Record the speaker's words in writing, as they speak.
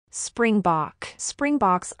Springbok.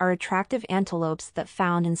 Springboks are attractive antelopes that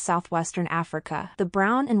found in southwestern Africa. The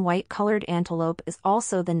brown and white-colored antelope is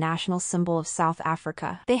also the national symbol of South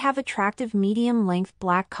Africa. They have attractive medium-length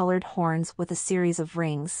black-colored horns with a series of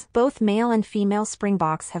rings. Both male and female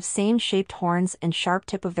springboks have same-shaped horns and sharp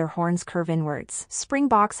tip of their horns curve inwards.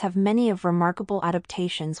 Springboks have many of remarkable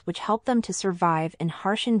adaptations which help them to survive in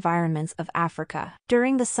harsh environments of Africa.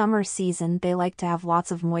 During the summer season, they like to have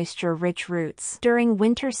lots of moisture-rich roots. During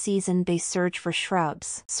winter season, they search for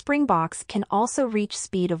shrubs. Springboks can also reach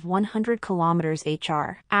speed of 100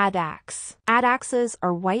 km/h. Addax. Addaxes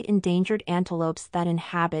are white endangered antelopes that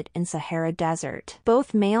inhabit in Sahara Desert.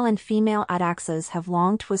 Both male and female addaxes have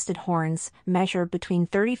long twisted horns, measure between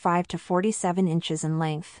 35 to 47 inches in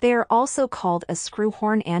length. They are also called as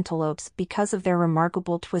screwhorn antelopes because of their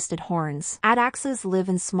remarkable twisted horns. Addaxes live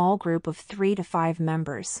in small group of 3 to 5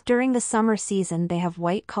 members. During the summer season, they have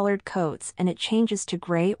white-colored coats and it changes to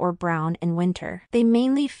gray or brown in winter. They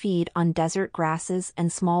mainly feed on desert grasses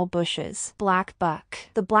and small bushes. Black buck.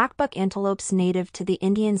 The black buck antelopes native to the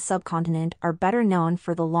Indian subcontinent are better known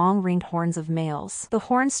for the long ringed horns of males. The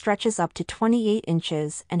horn stretches up to 28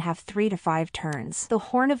 inches and have 3 to 5 turns. The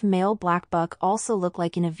horn of male black buck also look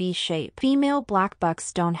like in a V shape. Female black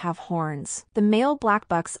bucks don't have horns. The male black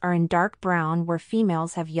bucks are in dark brown where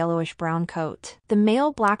females have yellowish brown coat. The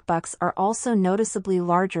male black bucks are also noticeably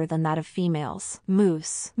larger than that of females.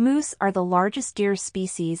 Moose. Moose are the largest deer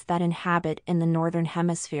species that inhabit in the northern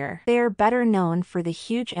hemisphere. They are better known for the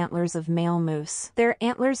huge antlers of male moose. Their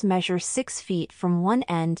antlers measure 6 feet from one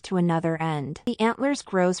end to another end. The antlers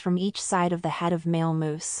grows from each side of the head of male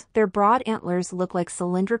moose. Their broad antlers look like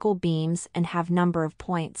cylindrical beams and have number of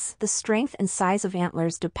points. The strength and size of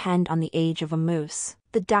antlers depend on the age of a moose.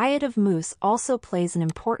 The diet of moose also plays an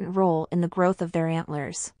important role in the growth of their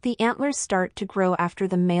antlers. The antlers start to grow after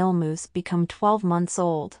the male moose become 12 months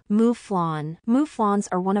old. Mouflon. Mouflons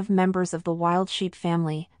are one of members of the wild sheep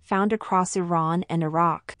family, found across Iran and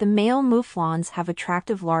Iraq. The male mouflons have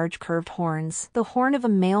attractive large curved horns. The horn of a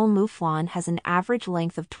male mouflon has an average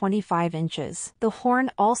length of 25 inches. The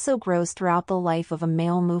horn also grows throughout the life of a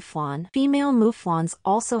male mouflon. Female mouflons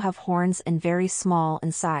also have horns and very small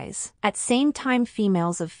in size. At same time,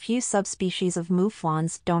 females of few subspecies of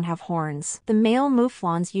mouflons don't have horns. The male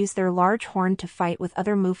mouflons use their large horn to fight with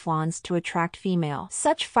other mouflons to attract female.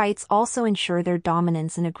 Such fights also ensure their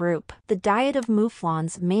dominance in a group. The diet of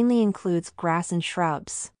mouflons mainly includes grass and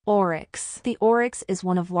shrubs. Oryx. The oryx is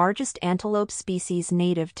one of largest antelope species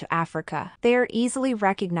native to Africa. They are easily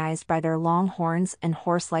recognized by their long horns and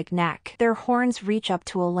horse-like neck. Their horns reach up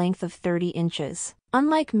to a length of 30 inches.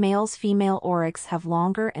 Unlike males, female oryx have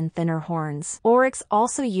longer and thinner horns. Oryx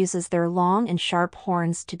also uses their long and sharp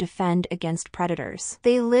horns to defend against predators.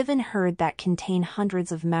 They live in herds that contain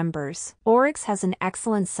hundreds of members. Oryx has an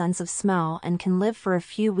excellent sense of smell and can live for a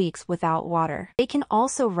few weeks without water. They can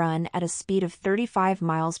also run at a speed of 35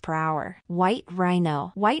 miles per hour. White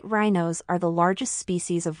rhino. White rhinos are the largest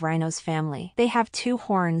species of rhinos family. They have 2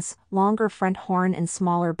 horns, longer front horn and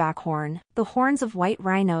smaller back horn. The horns of white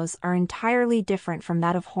rhinos are entirely different from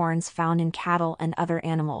that of horns found in cattle and other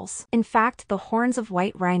animals. In fact, the horns of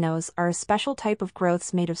white rhinos are a special type of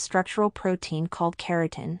growths made of structural protein called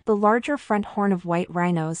keratin. The larger front horn of white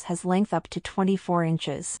rhinos has length up to 24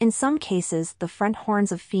 inches. In some cases, the front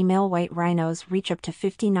horns of female white rhinos reach up to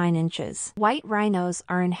 59 inches. White rhinos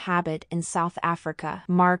are inhabit in South Africa.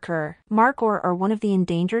 Markhor. Markhor are one of the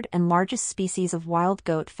endangered and largest species of wild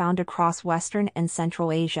goat found across Western and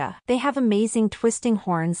Central Asia. They have amazing twisting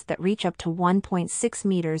horns that reach up to 1.6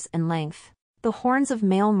 meters in length. The horns of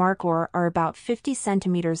male markhor are about 50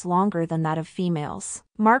 centimeters longer than that of females.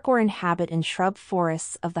 Markhor inhabit in shrub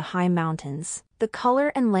forests of the high mountains. The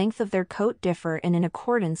color and length of their coat differ in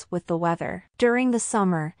accordance with the weather. During the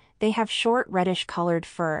summer, they have short reddish-colored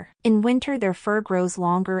fur. In winter, their fur grows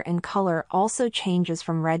longer and color also changes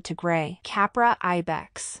from red to gray. Capra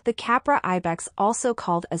ibex. The Capra ibex, also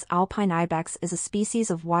called as alpine ibex, is a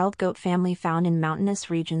species of wild goat family found in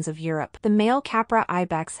mountainous regions of Europe. The male Capra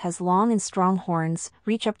ibex has long and strong horns,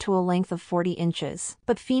 reach up to a length of 40 inches.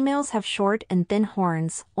 But females have short and thin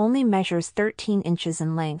horns, only measures 13 inches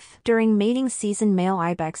in length. During mating season, male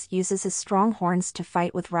ibex uses his strong horns to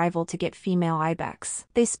fight with rival to get female ibex.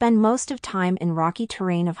 They spend spend most of time in rocky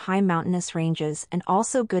terrain of high mountainous ranges and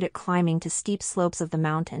also good at climbing to steep slopes of the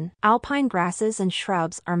mountain. Alpine grasses and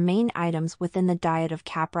shrubs are main items within the diet of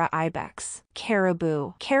Capra ibex.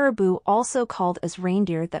 Caribou. Caribou, also called as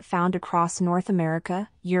reindeer, that found across North America,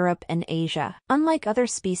 Europe, and Asia. Unlike other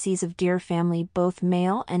species of deer family, both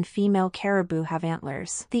male and female caribou have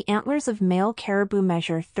antlers. The antlers of male caribou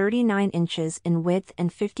measure 39 inches in width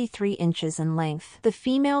and 53 inches in length. The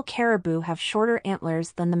female caribou have shorter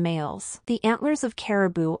antlers than the males. The antlers of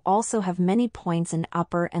caribou also have many points in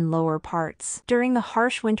upper and lower parts. During the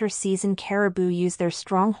harsh winter season, caribou use their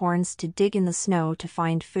strong horns to dig in the snow to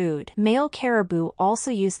find food. Male caribou also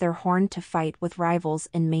use their horn to fight with rivals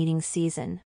in mating season.